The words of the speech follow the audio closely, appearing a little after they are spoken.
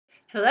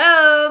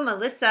Hello,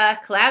 Melissa,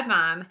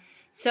 CloudMom.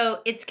 So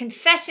it's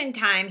confession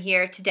time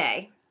here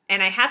today,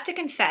 and I have to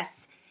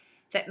confess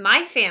that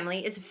my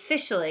family is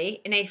officially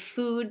in a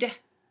food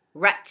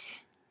rut.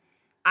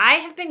 I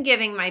have been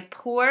giving my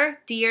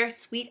poor, dear,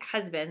 sweet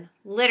husband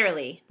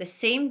literally the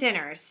same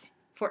dinners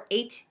for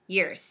 8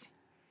 years.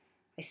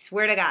 I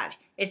swear to God,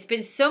 it's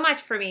been so much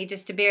for me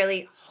just to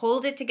barely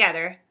hold it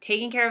together,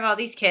 taking care of all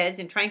these kids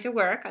and trying to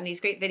work on these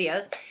great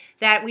videos,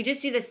 that we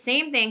just do the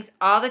same things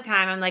all the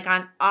time. I'm like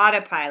on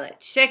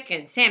autopilot,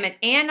 chicken, salmon,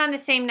 and on the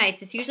same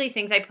nights. It's usually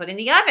things I put in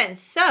the oven.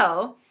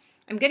 So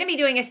I'm going to be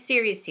doing a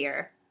series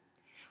here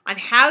on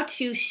how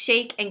to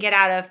shake and get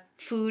out of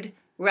food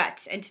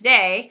ruts. And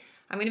today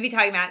I'm going to be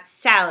talking about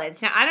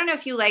salads. Now, I don't know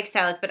if you like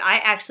salads, but I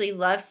actually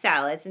love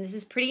salads. And this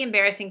is pretty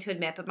embarrassing to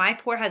admit, but my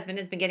poor husband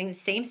has been getting the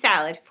same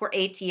salad for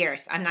 8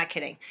 years. I'm not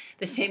kidding.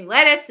 The same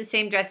lettuce, the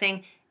same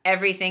dressing,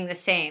 everything the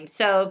same.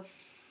 So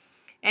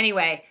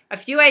anyway, a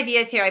few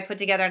ideas here I put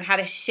together on how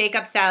to shake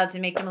up salads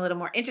and make them a little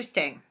more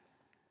interesting.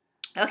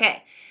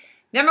 Okay,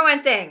 number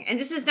one thing, and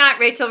this is not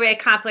Rachel Ray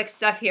complex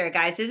stuff here,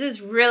 guys. This is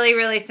really,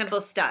 really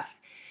simple stuff.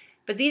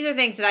 But these are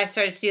things that I've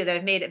started to do that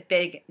have made a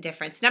big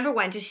difference. Number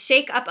one, just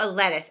shake up a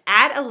lettuce.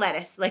 Add a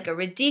lettuce like a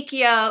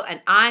radicchio,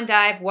 an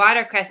endive,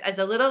 watercress as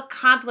a little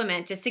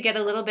complement just to get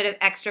a little bit of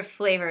extra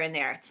flavor in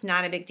there. It's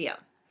not a big deal.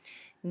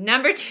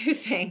 Number two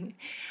thing,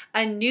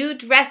 a new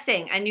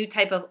dressing, a new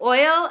type of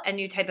oil, a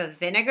new type of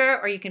vinegar,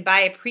 or you can buy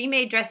a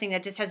pre-made dressing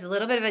that just has a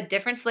little bit of a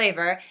different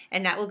flavor,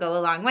 and that will go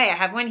a long way. I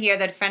have one here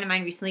that a friend of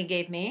mine recently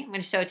gave me. I'm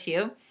going to show it to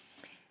you.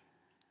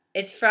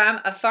 It's from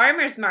a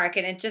farmer's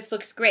market, and it just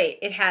looks great.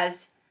 It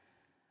has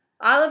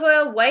olive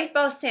oil, white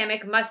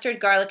balsamic, mustard,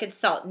 garlic, and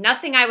salt.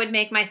 Nothing I would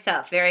make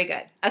myself. Very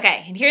good.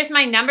 Okay, and here's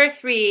my number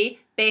 3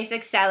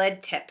 basic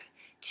salad tip.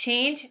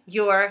 Change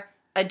your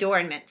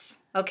adornments,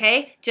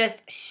 okay?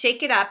 Just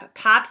shake it up,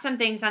 pop some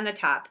things on the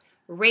top.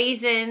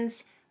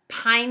 Raisins,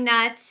 pine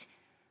nuts,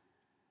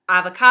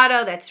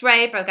 avocado that's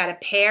ripe. I've got a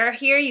pear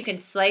here. You can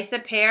slice a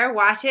pear,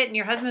 wash it, and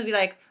your husband will be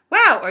like,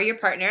 wow, or your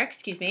partner,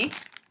 excuse me.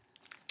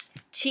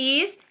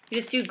 Cheese. You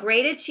just do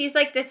grated cheese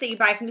like this that you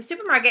buy from the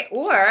supermarket,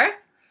 or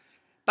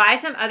buy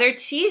some other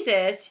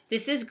cheeses.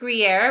 This is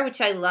Gruyere,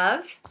 which I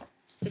love.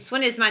 This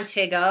one is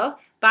Manchego.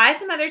 Buy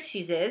some other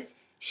cheeses.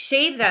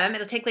 Shave them.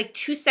 It'll take like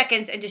 2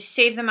 seconds and just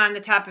shave them on the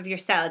top of your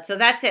salad. So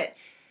that's it.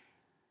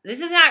 This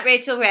is not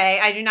Rachel Ray.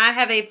 I do not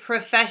have a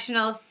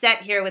professional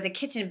set here with a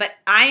kitchen, but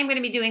I am going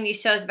to be doing these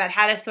shows about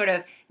how to sort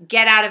of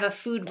get out of a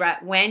food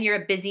rut when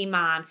you're a busy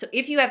mom. So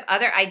if you have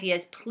other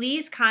ideas,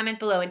 please comment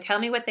below and tell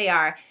me what they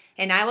are,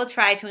 and I will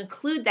try to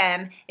include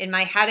them in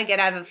my How to Get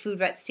Out of a Food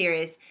Rut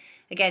series.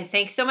 Again,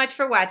 thanks so much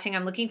for watching.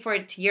 I'm looking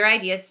forward to your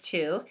ideas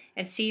too,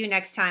 and see you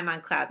next time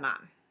on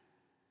CloudMom.